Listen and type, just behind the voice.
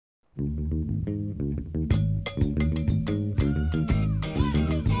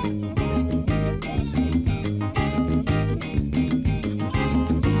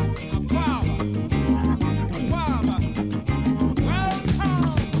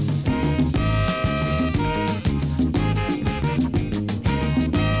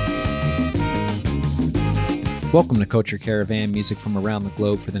Welcome to Culture Caravan, music from around the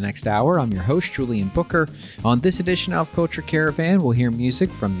globe for the next hour. I'm your host, Julian Booker. On this edition of Culture Caravan, we'll hear music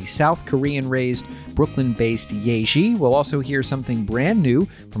from the South Korean-raised, Brooklyn-based Yaeji. We'll also hear something brand new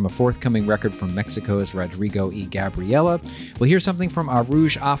from a forthcoming record from Mexico's Rodrigo y Gabriela. We'll hear something from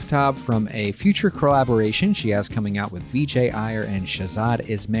Arooj Aftab from a future collaboration she has coming out with Vijay Iyer and Shahzad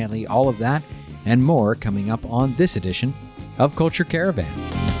Ismaili. All of that and more coming up on this edition of Culture Caravan.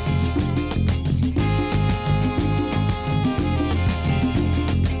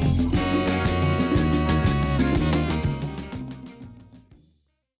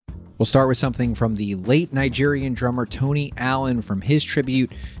 We'll start with something from the late Nigerian drummer Tony Allen from his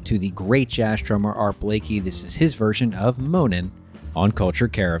tribute to the great jazz drummer Art Blakey. This is his version of Moanin' on Culture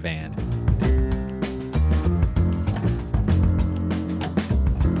Caravan.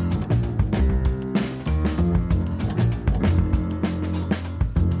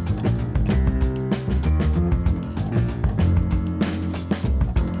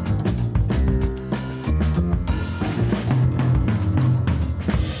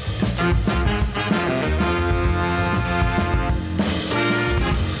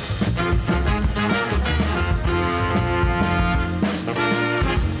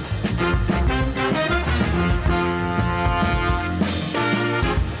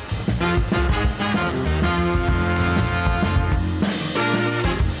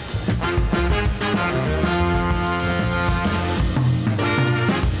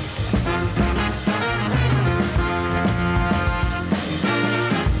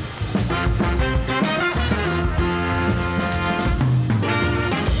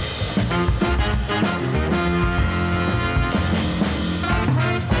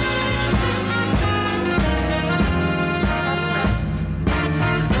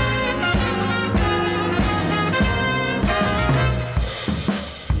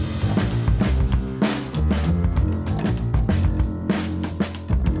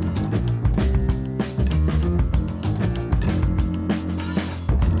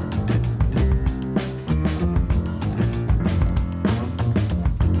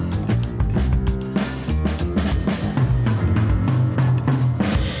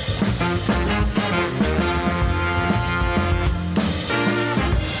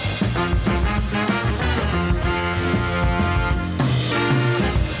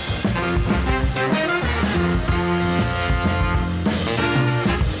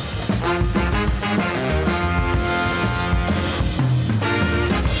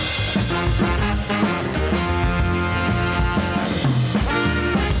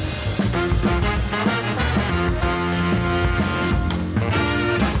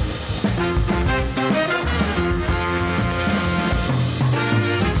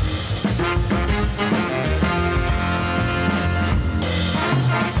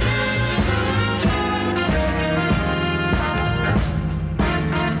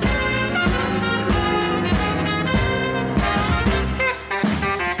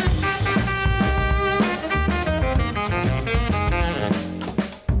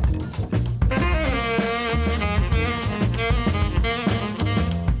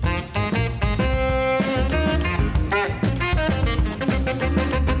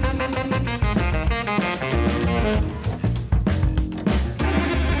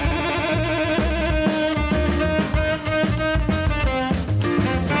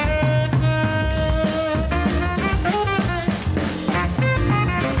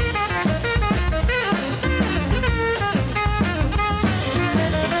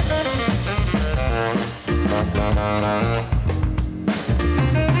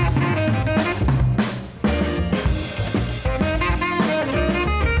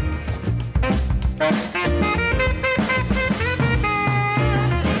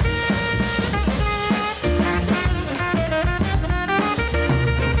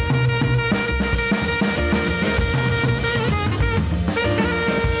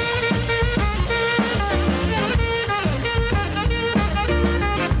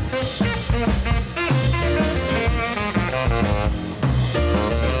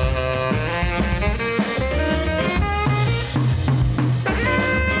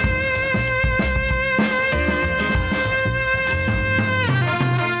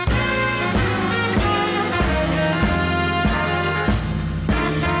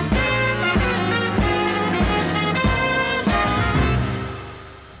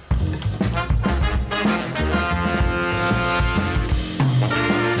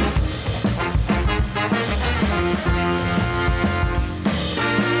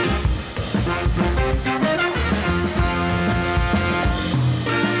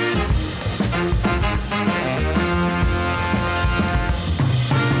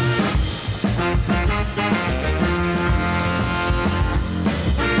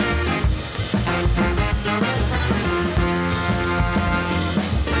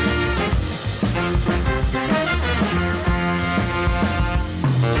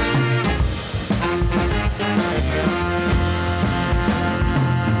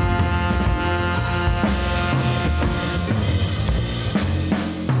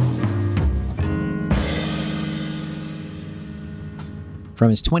 From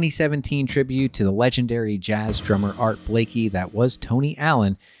his 2017 tribute to the legendary jazz drummer Art Blakey, that was Tony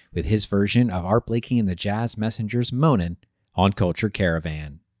Allen with his version of Art Blakey and the Jazz Messengers' Moanin' on Culture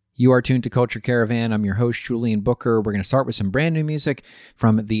Caravan. You are tuned to Culture Caravan. I'm your host, Julian Booker. We're going to start with some brand new music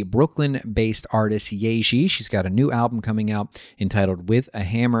from the Brooklyn-based artist Yeji. She's got a new album coming out entitled With a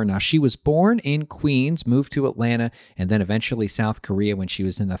Hammer. Now, she was born in Queens, moved to Atlanta, and then eventually South Korea when she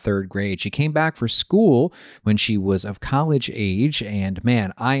was in the third grade. She came back for school when she was of college age, and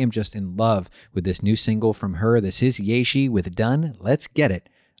man, I am just in love with this new single from her. This is Yeji with Done. Let's get it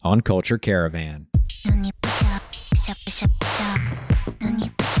on Culture Caravan.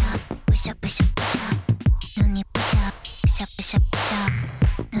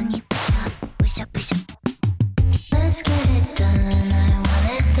 Let's get it done, I want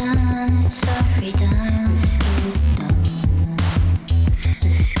it done, it's our freedom.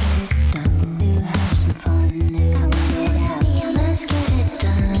 You have some fun, I want it out. Let's get it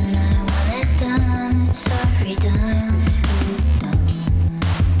done, I want it done, it's our freedom.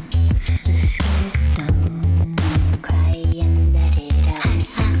 Cry and let it out.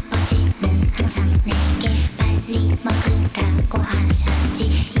 아버지는 항상 내게 빨리 먹으라고 하셨지.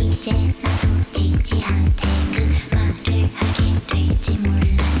 이제 나도 지지한테 그 말을 하게 될지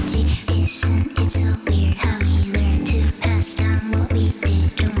몰랐지. Isn't it so weird how we learn to pass down what we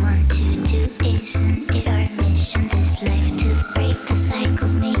didn't want to do? Isn't it our mission this life to break the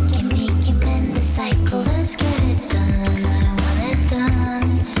cycles, make you mend the cycles? Let's get it done, I want it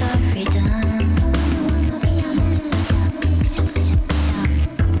done, it's our freedom.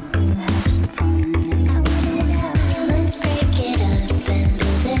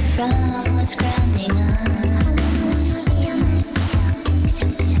 From what's grounding us.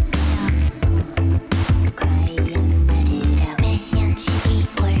 Cry and let it out. 매년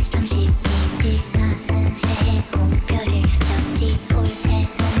 12월 31일 나는 새해 목표를 적지. 올해는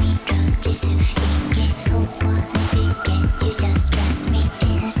이뤄질 수 있게 소원을 빌게. You just stress me.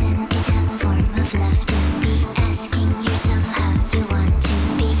 Isn't it a form of love to be asking yourself how you want to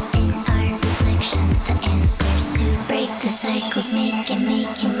be? In our reflections, the answers to break the cycles, make you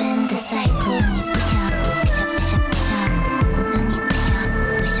mend the cycles. Push up, push up, push up, push up. No need push up,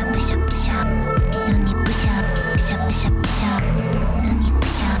 push up, push up, push up. No need push up, push up, push up, push up. No need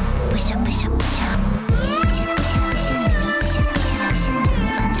push up, push up, push up, push up. Push up, push up, push up, push up, push up, push up.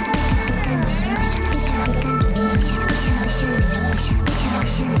 Push up, push up, push up, push up, push up. Push up, push up, push up, push up, push up,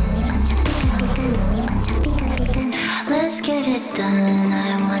 push up. Let's get it done, I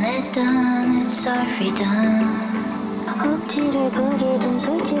want it done, it's our freedom. 억지를 부리든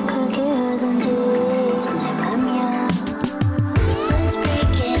솔직하게 하든지 내 맘이야. Let's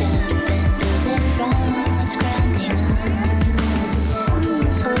break it up and build it from what's grounding us.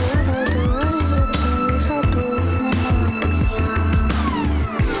 서로라도 어렵게 웃어도 내 맘이야.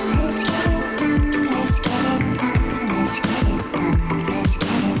 Let's get it done, let's get it done, let's get it done, let's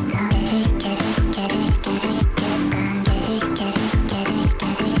get it done. Get it, get it, get it, get it, get done. Get it, get it, get it,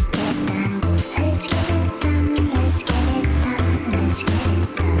 get it, get done. Let's get it done, let's get it done, let's get it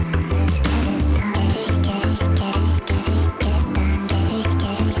done, let's get it done. Get it, get it, get it, get it, get done. Get it,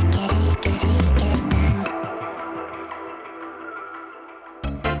 get it, get it, get it, get done.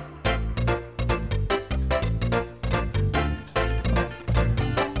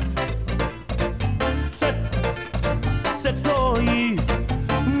 Set toy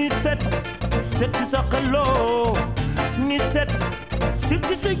ni set isakalo ni set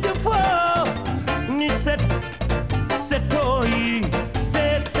isakefo ni set toy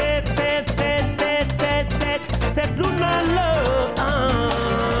set lunalo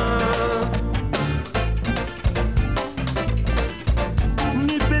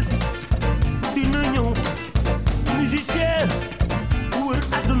ni bes dina ñëw musicien wër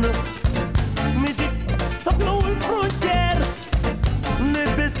àdduna musique soxlawul frontière ne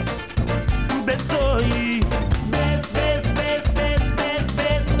bes besoy bes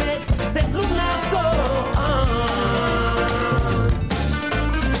set lunalo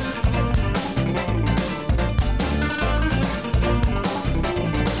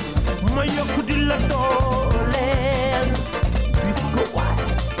ma yokku di la dooleel disco waay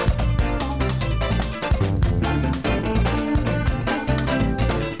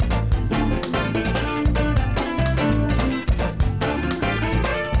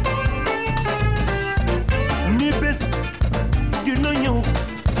ni bés dina ñëw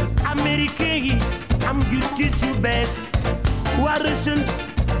américain yi am gis-gis yu bees waa Russell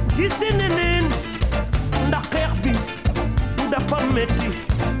gis neneen ndax xeex bi dafa metti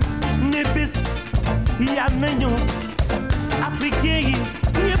ni bés yaa na ñëw africain yi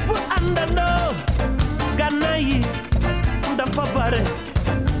ñépp àndandoo gànnaay yi dafa bare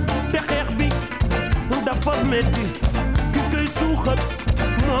metti ki koy suuxat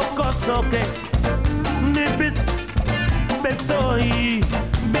moo ko sooke ne bés bésoo yi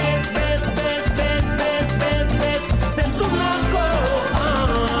bés bés bés bés bés bés bés seetlu naa ko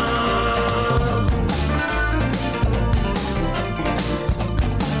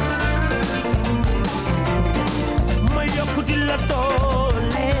ma yokk di la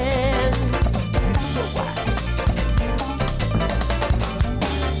dooleel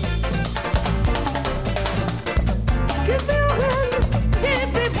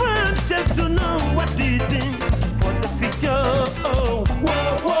just to know what do you think for the future. Oh,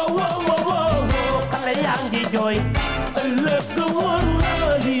 whoa, whoa, whoa, whoa, whoa, whoa. Kale yangi joy, ëllëg ga wóoru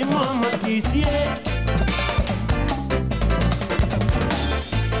la li mama tiisiye.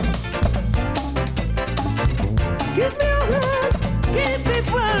 Give me your hand, give me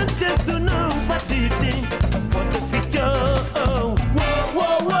one, just to know what do you think for the future. Oh, whoa,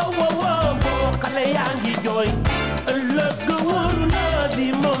 whoa, whoa, whoa, whoa, whoa. Kale yangi joy, ëllëg ga wóoru la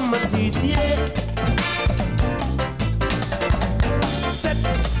li mama tiisiye.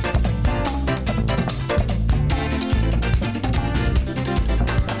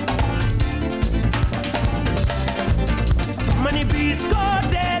 Money beats go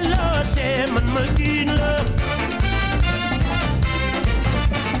de lote man ma gin la.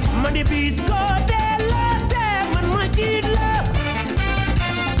 Money beats go de lote man ma gin la.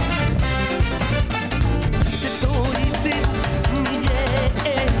 C'est tout ici,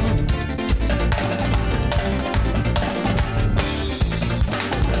 yeah.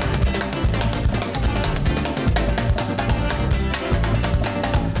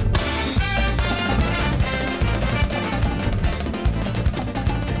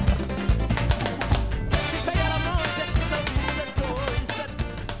 Say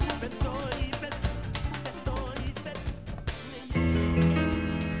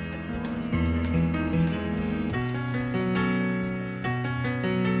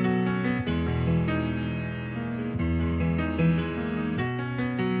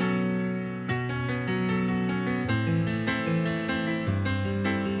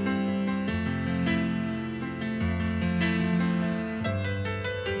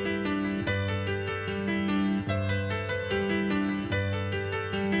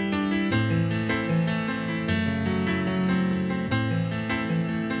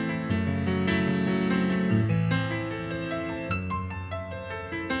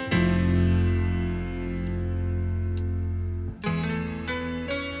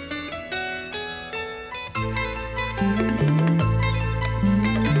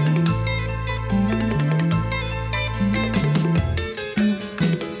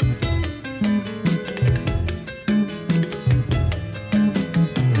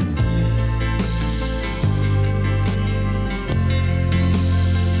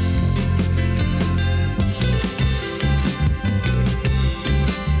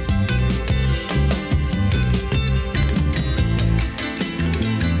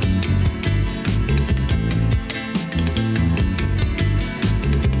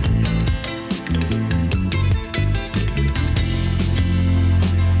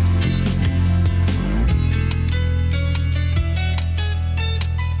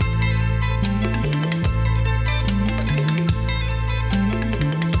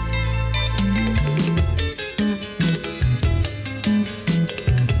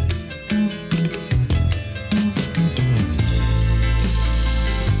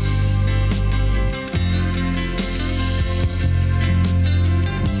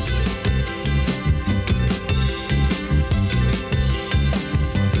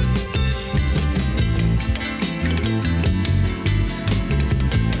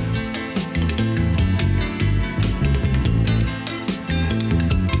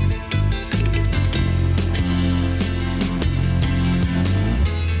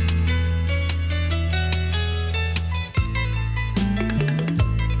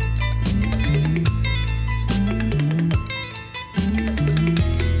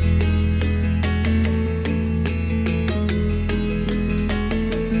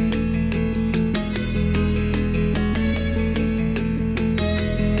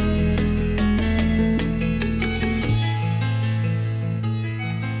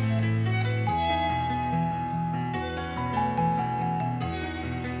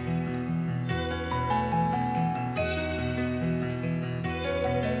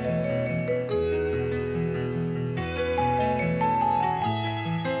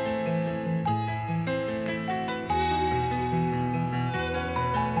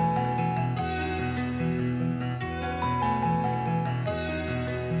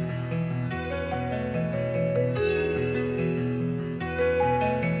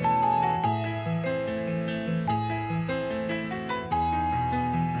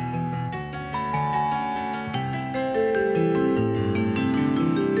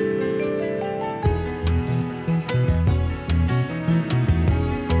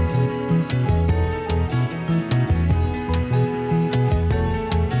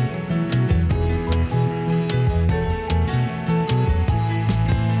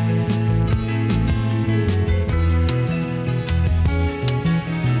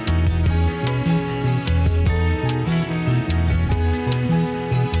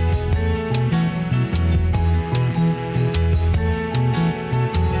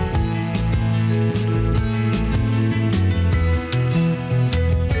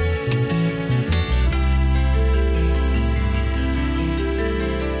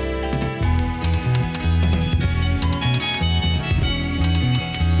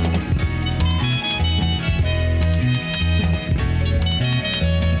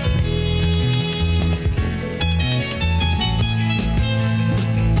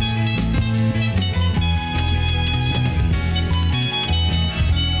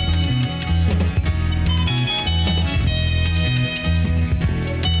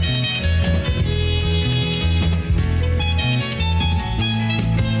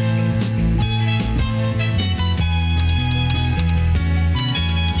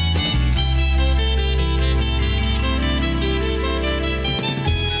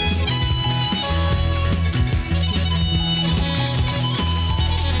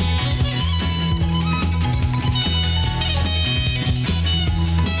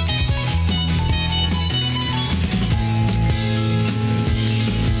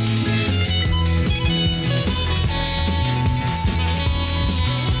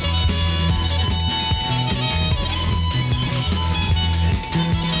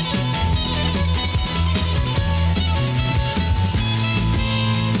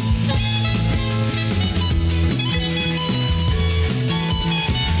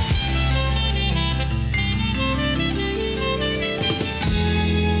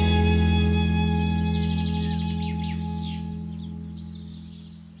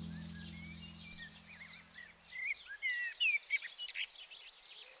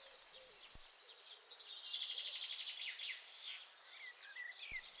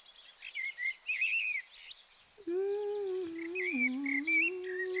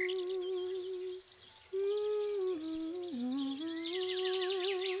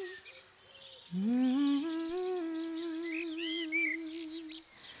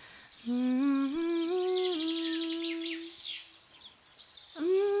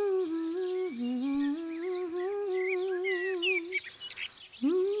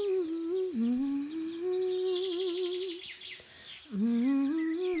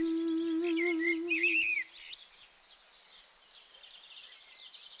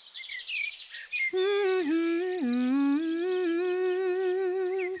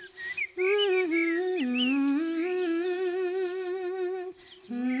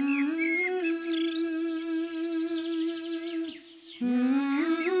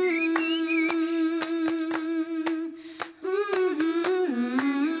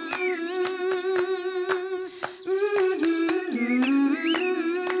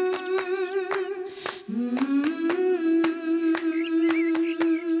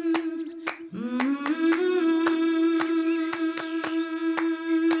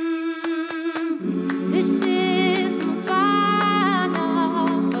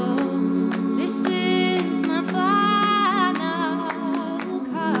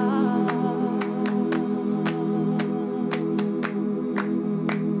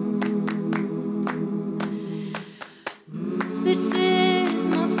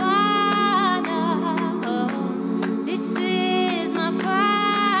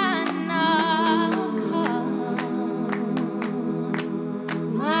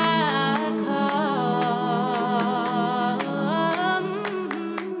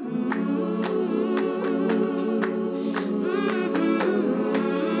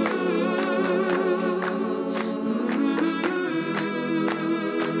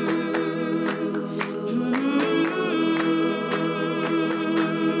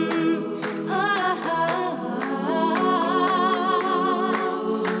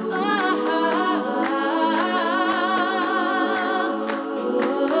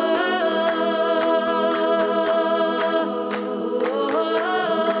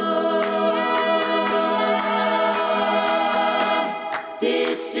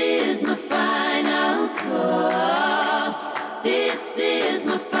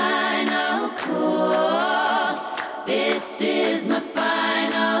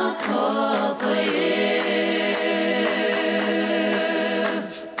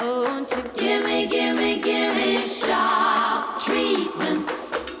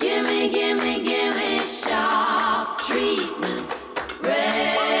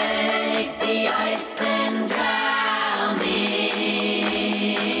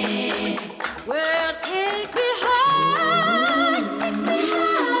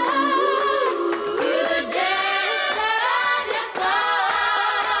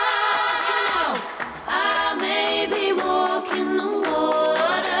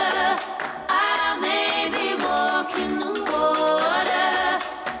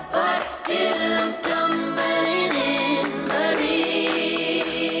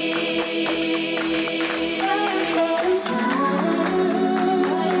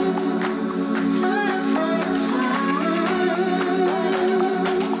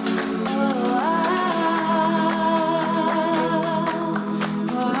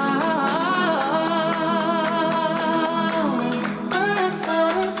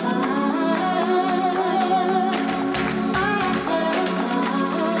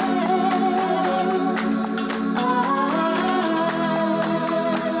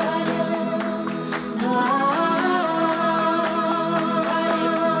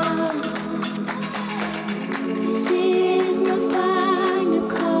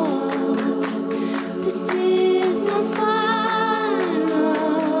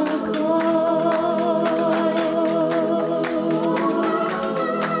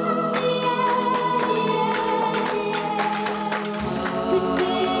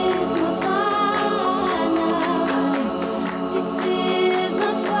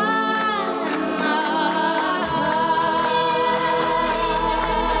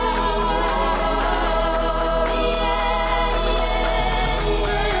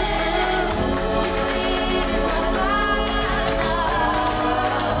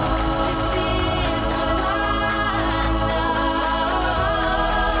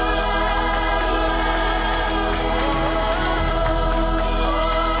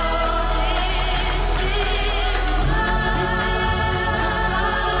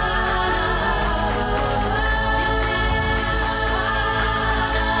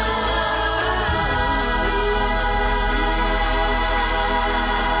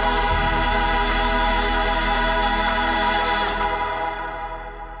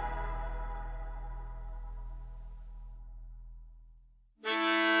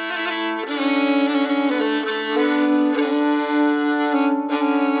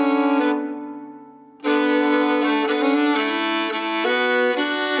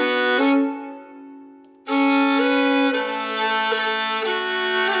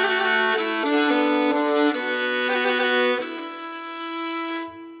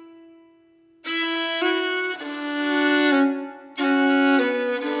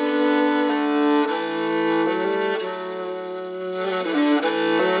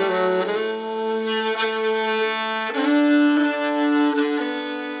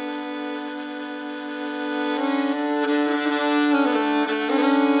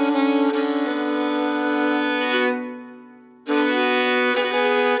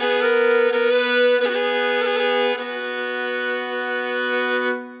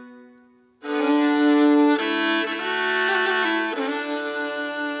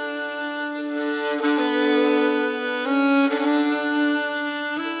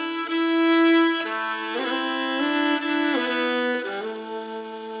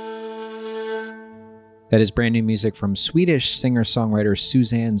That is brand new music from Swedish singer-songwriter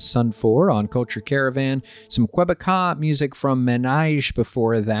Suzanne Sundfør on Culture Caravan. Some Quebecois music from Ménage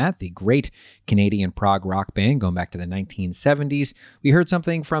before that, the great Canadian prog rock band going back to the 1970s. We heard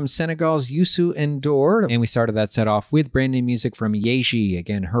something from Senegal's Youssou N'Dour, and we started that set off with brand new music from Yeji.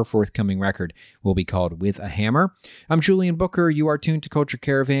 Again, her forthcoming record will be called With a Hammer. I'm Julian Booker. You are tuned to Culture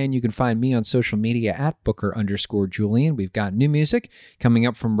Caravan. You can find me on social media at Booker_Julian. We've got new music coming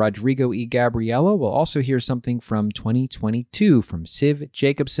up from Rodrigo E. Gabriela. We'll also hear something from 2022 from Siv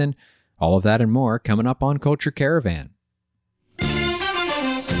Jacobson. All of that and more coming up on Culture Caravan.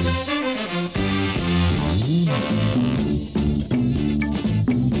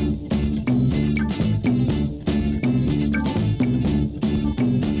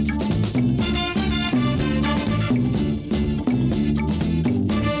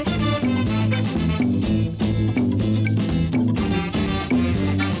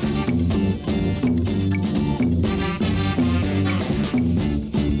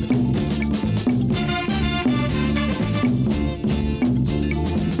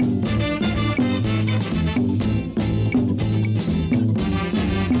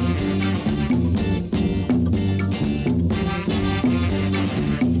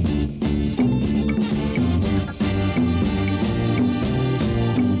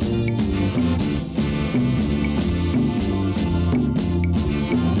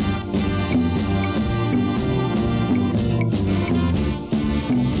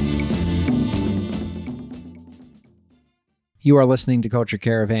 You are listening to Culture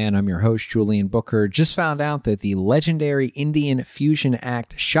Caravan. I'm your host, Julian Booker. Just found out that the legendary Indian fusion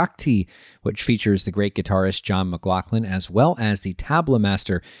act Shakti, which features the great guitarist John McLaughlin, as well as the tabla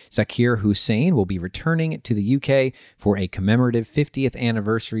master Zakir Hussain, will be returning to the UK for a commemorative 50th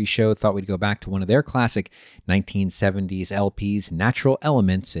anniversary show. Thought we'd go back to one of their classic 1970s LPs, Natural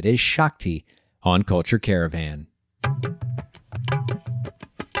Elements. It is Shakti on Culture Caravan.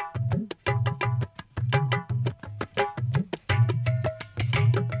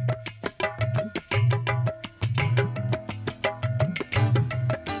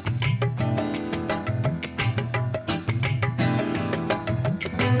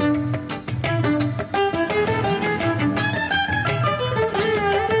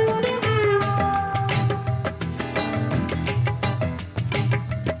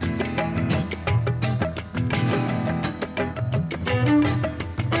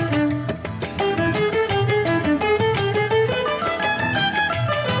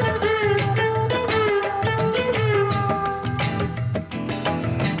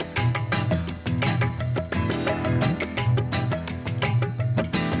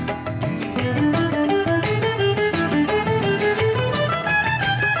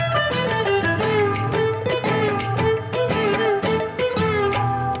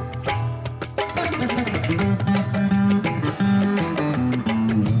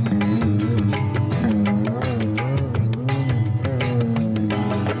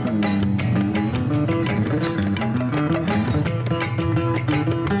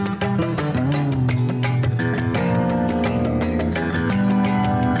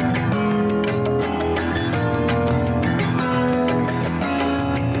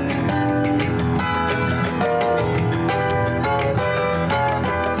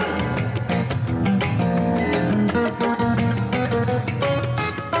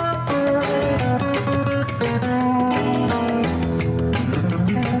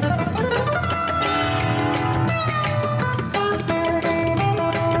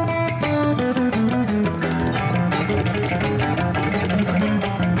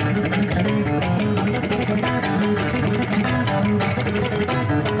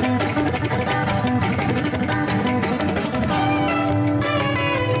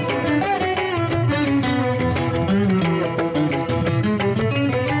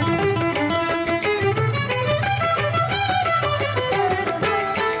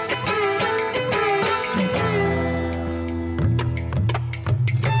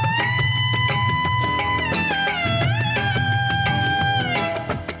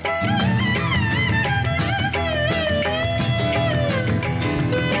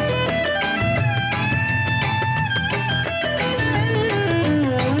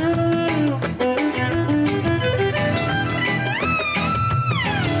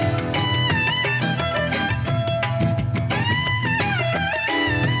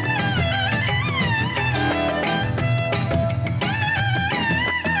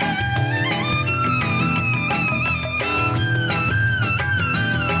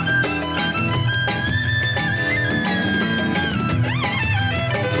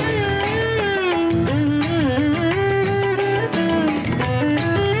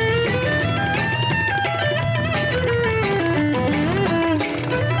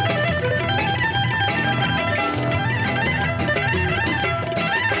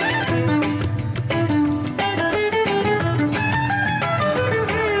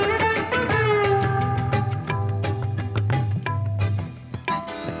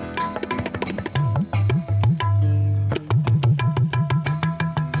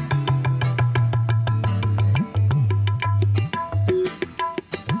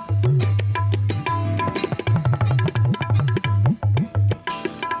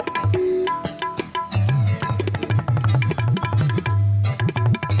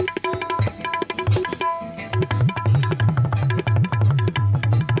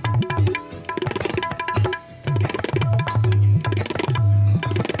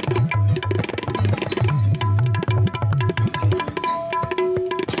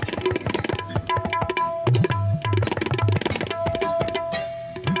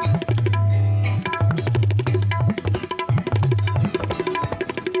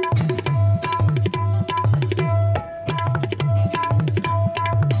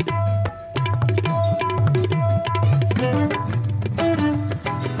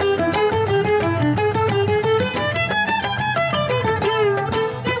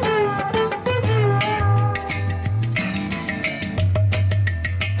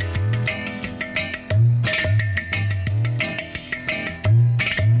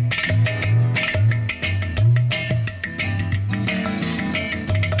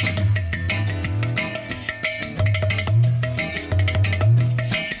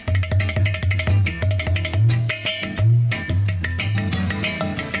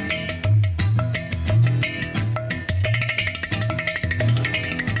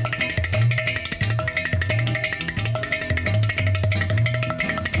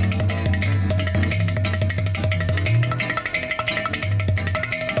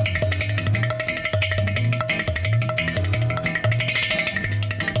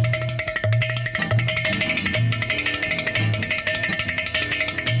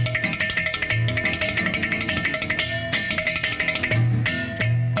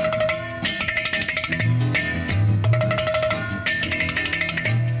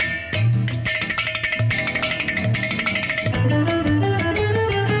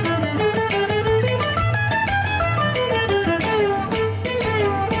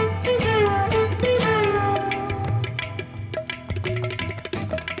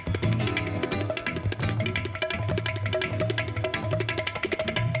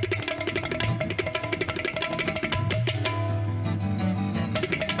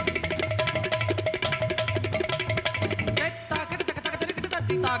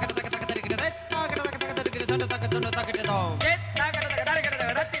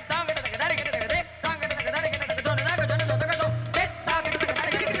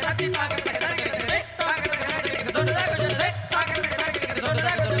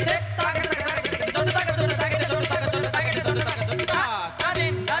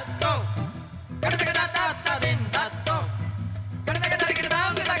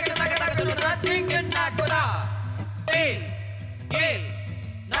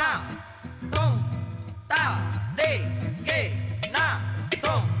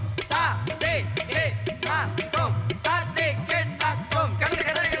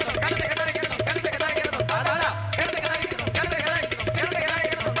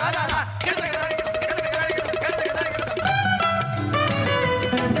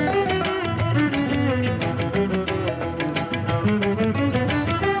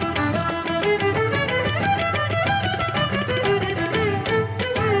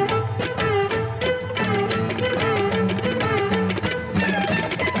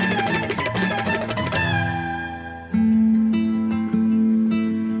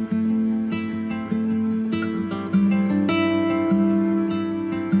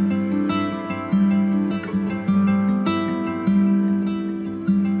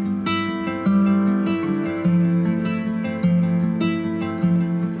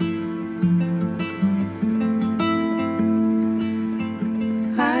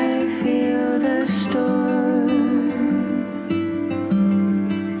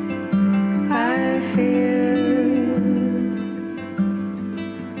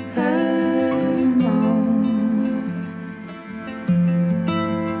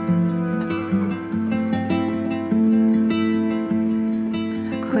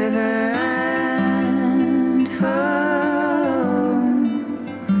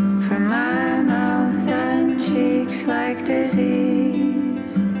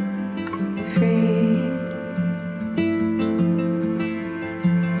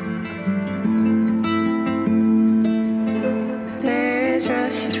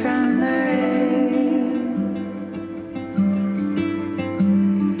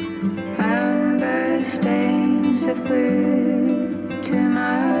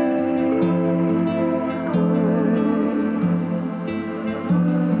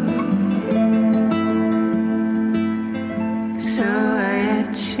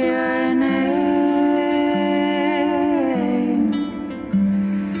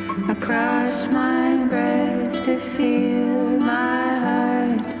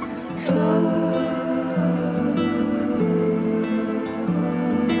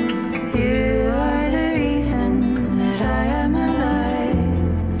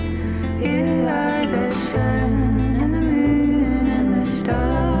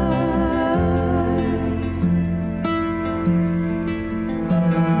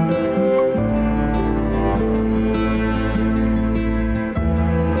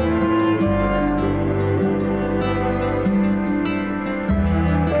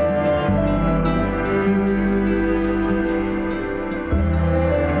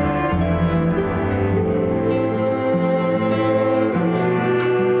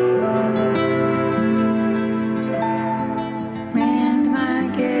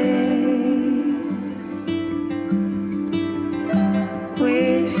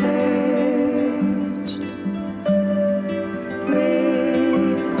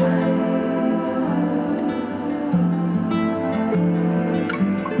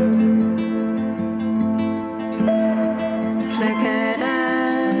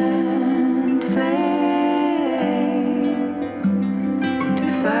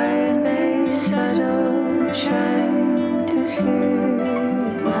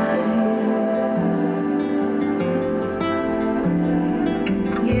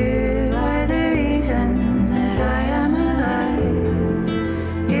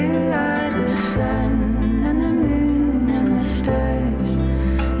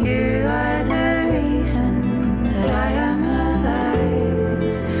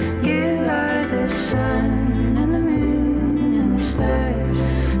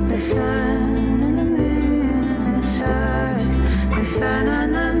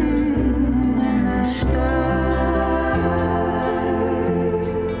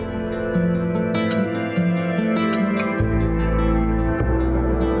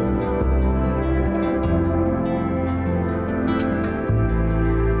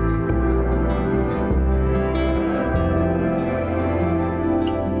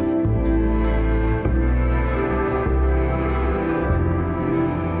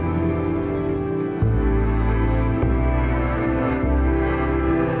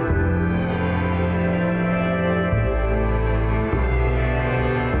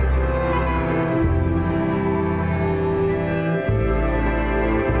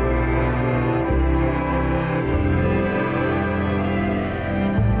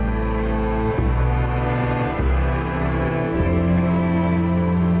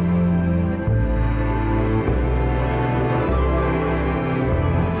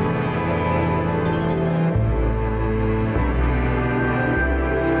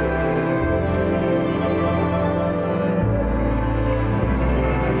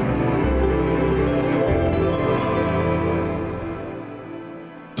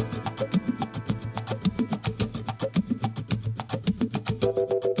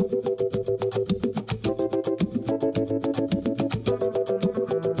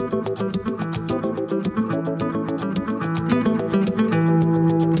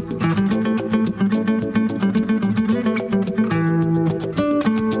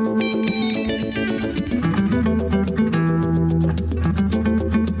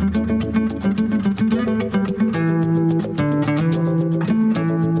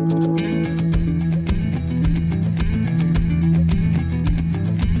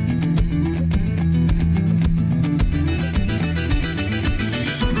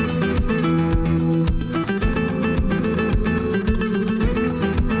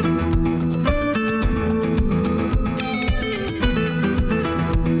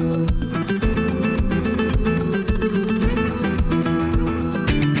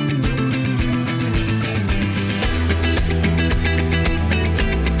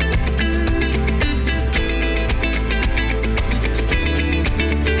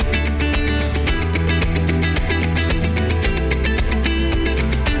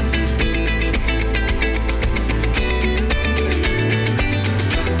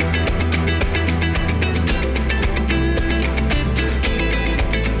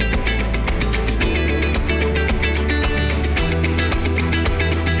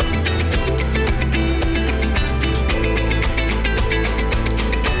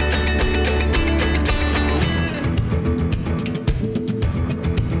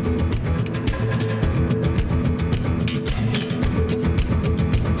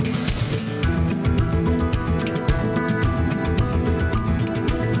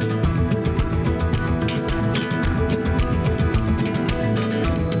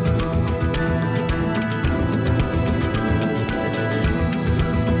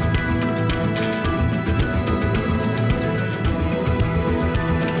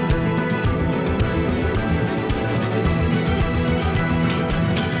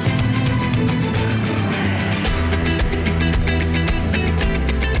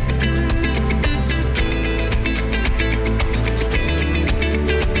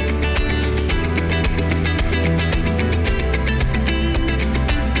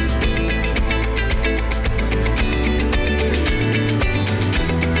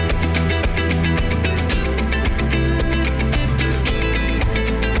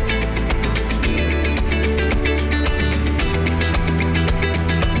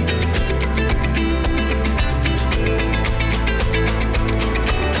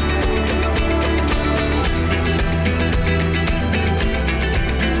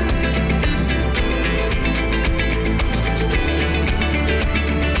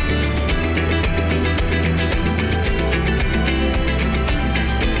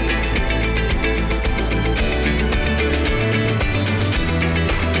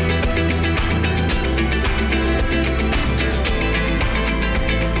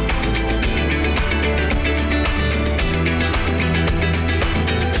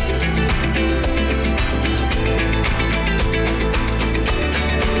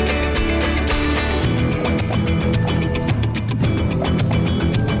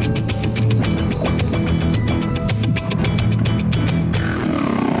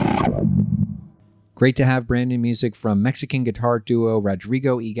 Great to have brand new music from Mexican guitar duo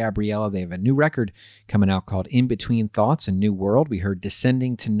Rodrigo y Gabriela. They have a new record coming out called In Between Thoughts and New World. We heard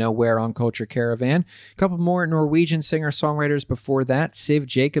Descending to Nowhere on Culture Caravan. A couple more Norwegian singer-songwriters before that, Siv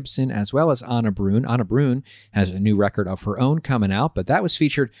Jacobsen as well as Anna Brun. Anna Brun has a new record of her own coming out, but that was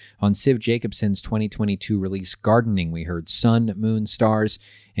featured on Siv Jacobsen's 2022 release Gardening. We heard Sun, Moon, Stars,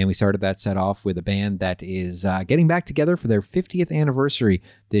 and we started that set off with a band that is getting back together for their 50th anniversary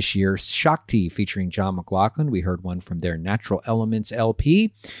this year, Shakti, featuring John McLaughlin. We heard one from their Natural Elements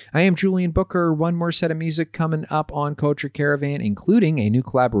LP. I am Julian Booker. One more set of music coming up on Culture Caravan, including a new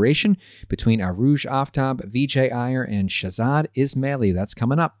collaboration between Aruj Aftab, Vijay Iyer, and Shahzad Ismaili. That's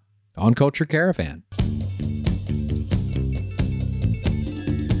coming up on Culture Caravan.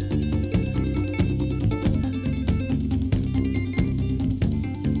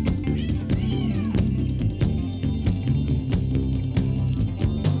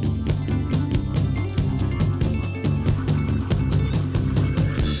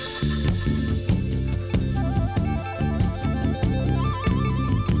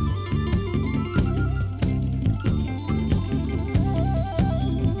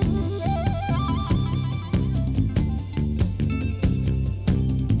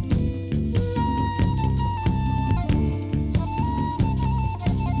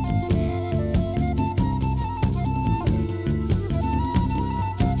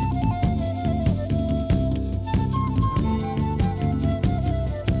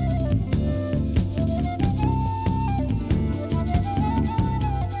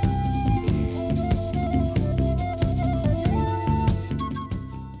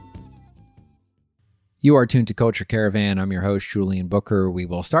 You are tuned to Culture Caravan. I'm your host, Julian Booker. We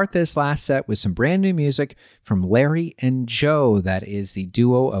will start this last set with some brand new music from Larry and Joe. That is the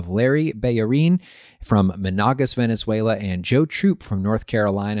duo of Larry Bayarin from Managas, Venezuela, and Joe Troop from North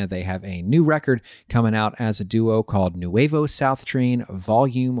Carolina. They have a new record coming out as a duo called Nuevo South Train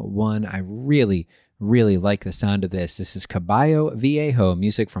Volume 1. I really like the sound of this. This is Caballo Viejo,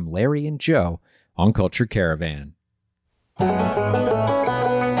 music from Larry and Joe on Culture Caravan.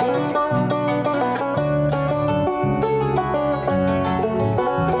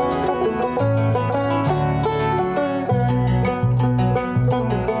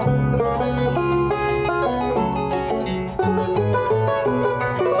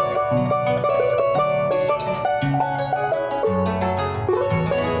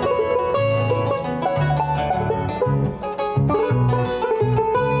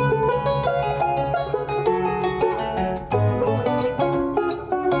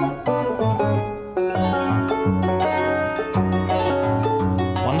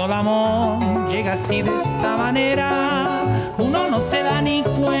 Así de esta manera uno no se da ni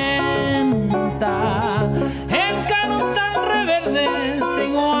cuenta. El cano tan reverde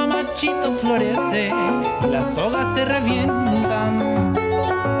según a machito florece y las hojas se revientan.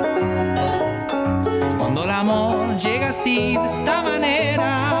 Cuando el amor llega así de esta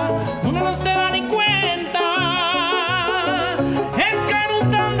manera uno no se da ni cuenta. El cano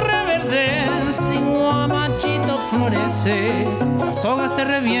tan reverde según a machito florece, las hojas se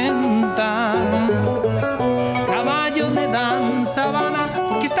revientan. Caballos le dan sabana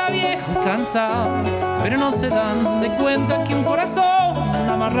porque está viejo y cansado, pero no se dan de cuenta que un corazón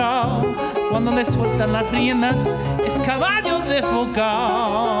amarrado, cuando le sueltan las riendas, es caballo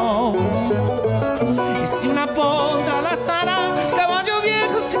desbocado. Y si una potra la sana, caballo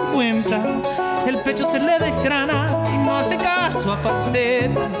viejo se encuentra, el pecho se le desgrana y no hace caso a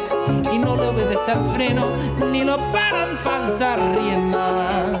falseta, y no le obedece al freno, ni lo paran falsas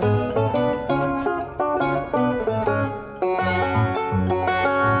riendas.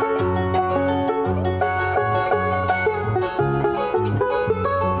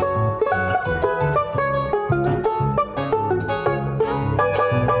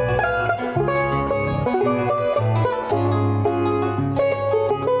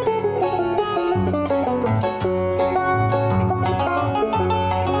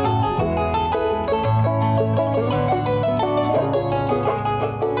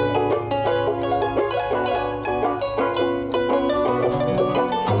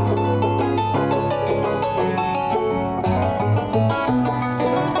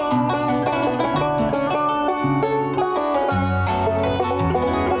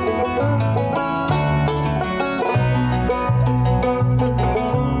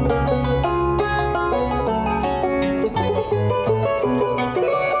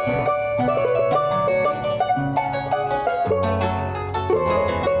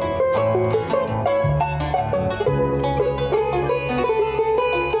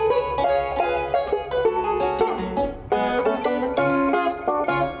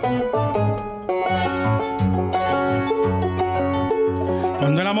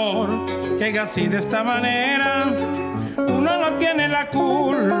 amor llega así de esta manera, uno no tiene la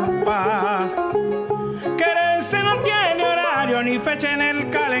culpa. Quererse no tiene horario ni fecha en el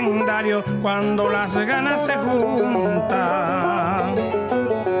calendario cuando las ganas se juntan.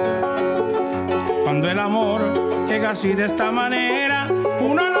 Cuando el amor llega así de esta manera,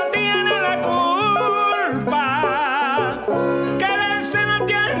 uno no tiene la culpa. Quererse no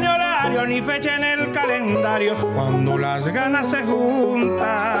tiene horario ni fecha en el calendario cuando las ganas se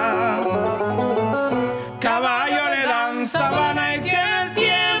juntan. Caballo le dan sabana y tiene el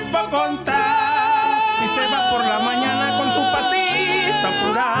tiempo contado y se va por la mañana con su pasito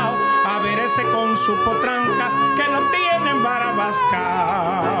apurado a verse con su potranca que lo tienen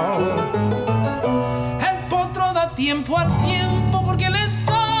barabascao. Tiempo al tiempo porque le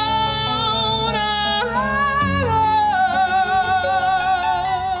sobra.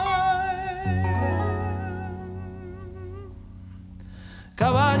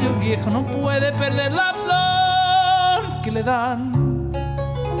 Caballo viejo no puede perder la flor que le dan,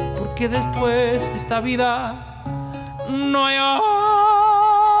 porque después de esta vida no hay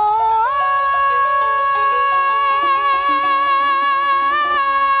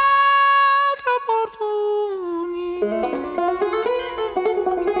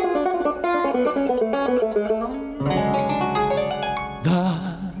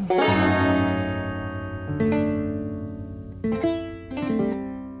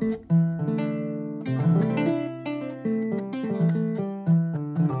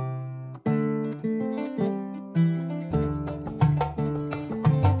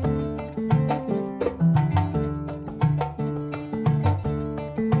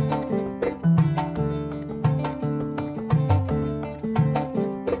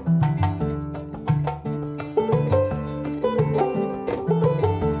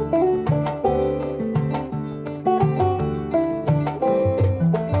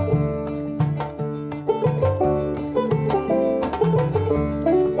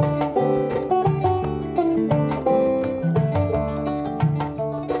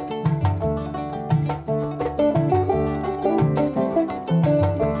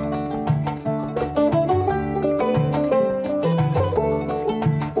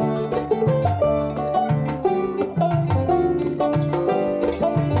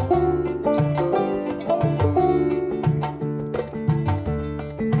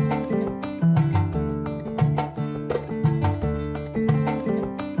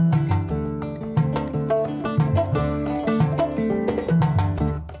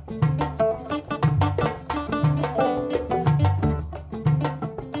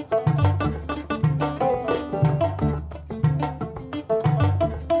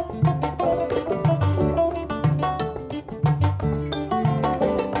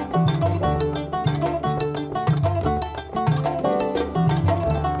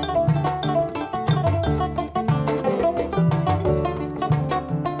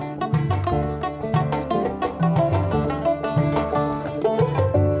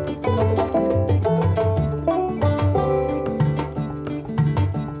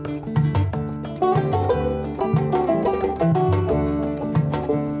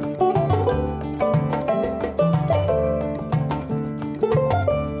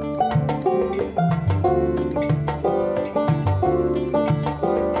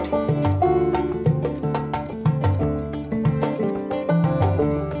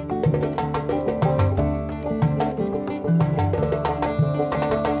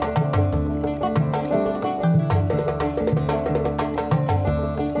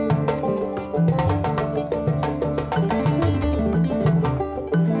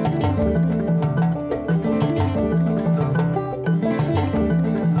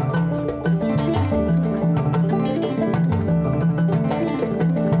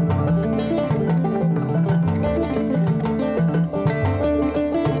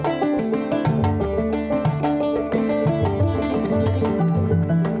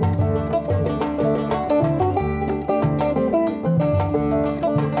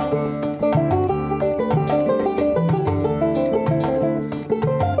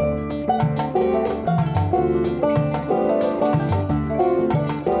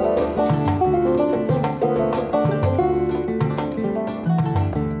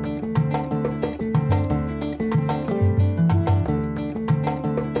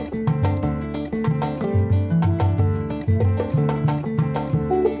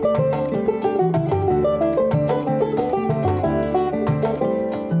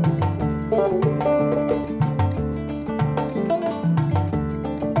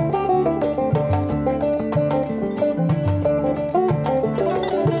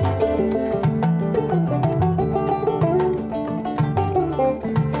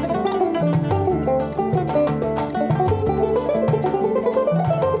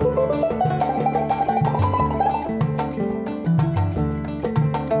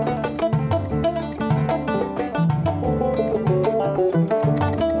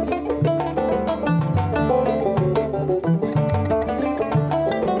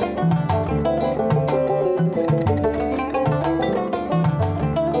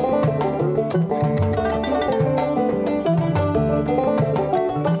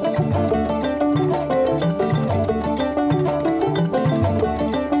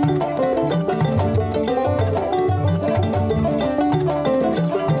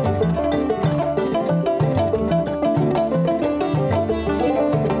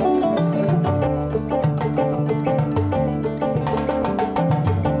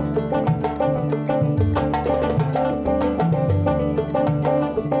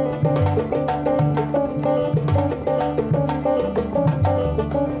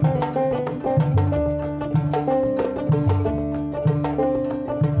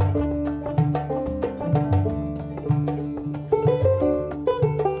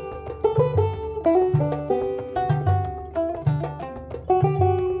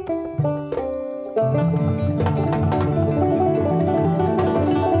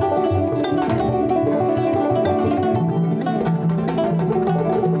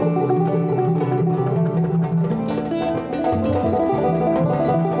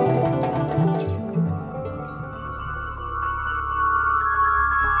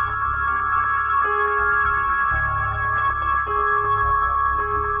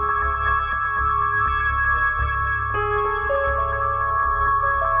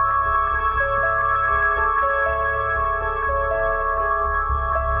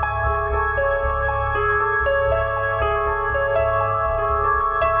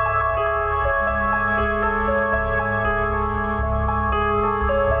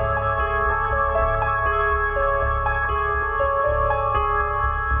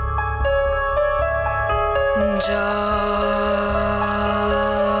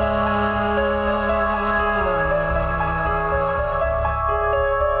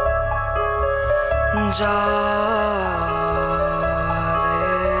जा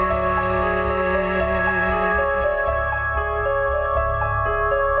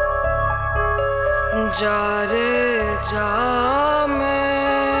रे जा मैं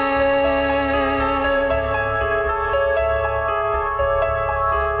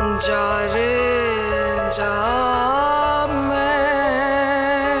जा रे जा मैं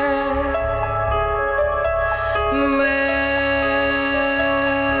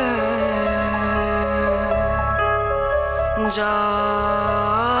जा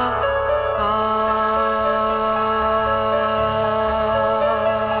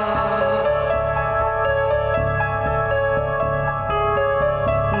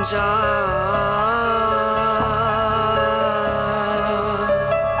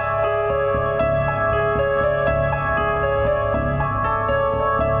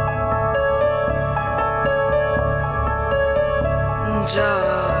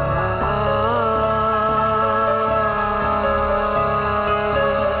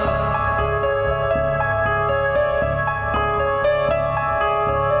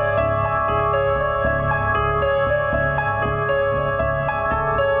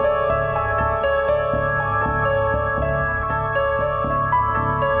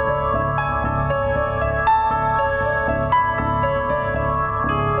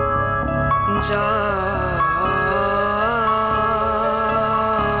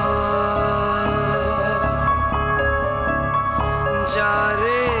जा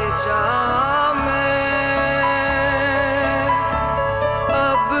रे जा मैं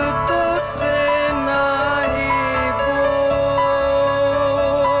अब तो से नहीं बोलूं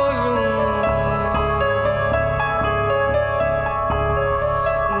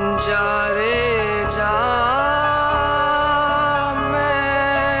जा रे जा मैं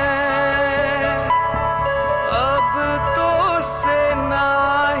अब तो से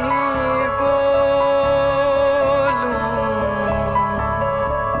नहीं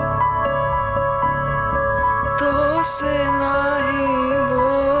से नहीं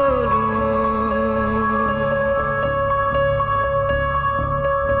बोलूं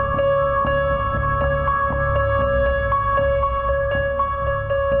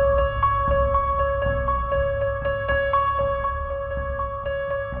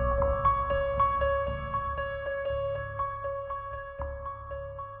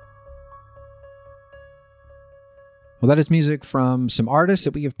Well, that is music from some artists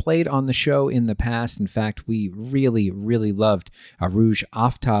that we have played on the show in the past. In fact, we really, really loved Arooj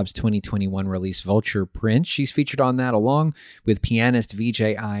Aftab's 2021 release, Vulture Prince. She's featured on that along with pianist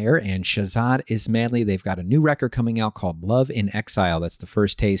Vijay Iyer and Shahzad Ismaili. They've got a new record coming out called Love in Exile. That's the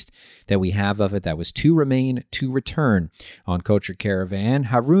first taste that we have of it. That was To Remain, To Return on Culture Caravan.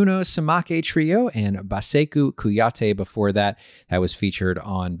 Haruno Samake Trio and Baseku Kuyate before that. That was featured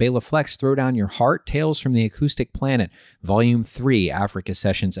on Bela Fleck's Throw Down Your Heart, Tales from the Acoustic Planet, Volume 3, Africa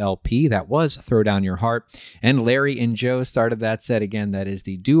Sessions LP. That was Throw Down Your Heart. And Larry and Joe started that set again. That is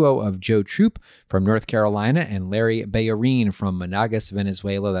the duo of Joe Troop from North Carolina and Larry Bayorin from Managas,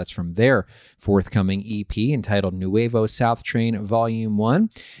 Venezuela. That's from their forthcoming EP entitled Nuevo South Train Volume 1.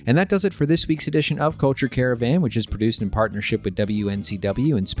 And that does it for this week's edition of Culture Caravan, which is produced in partnership with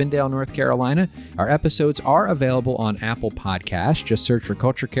WNCW in Spindale, North Carolina. Our episodes are available on Apple Podcasts. Just search for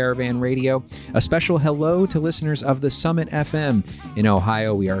Culture Caravan Radio. A special hello to listeners of the Summit FM in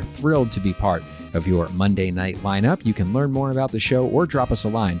Ohio. We are thrilled to be part of your Monday night lineup. You can learn more about the show or drop us a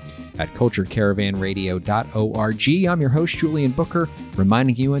line at culturecaravanradio.org. I'm your host, Julian Booker,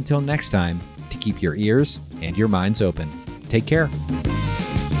 reminding you until next time to keep your ears and your minds open. Take care.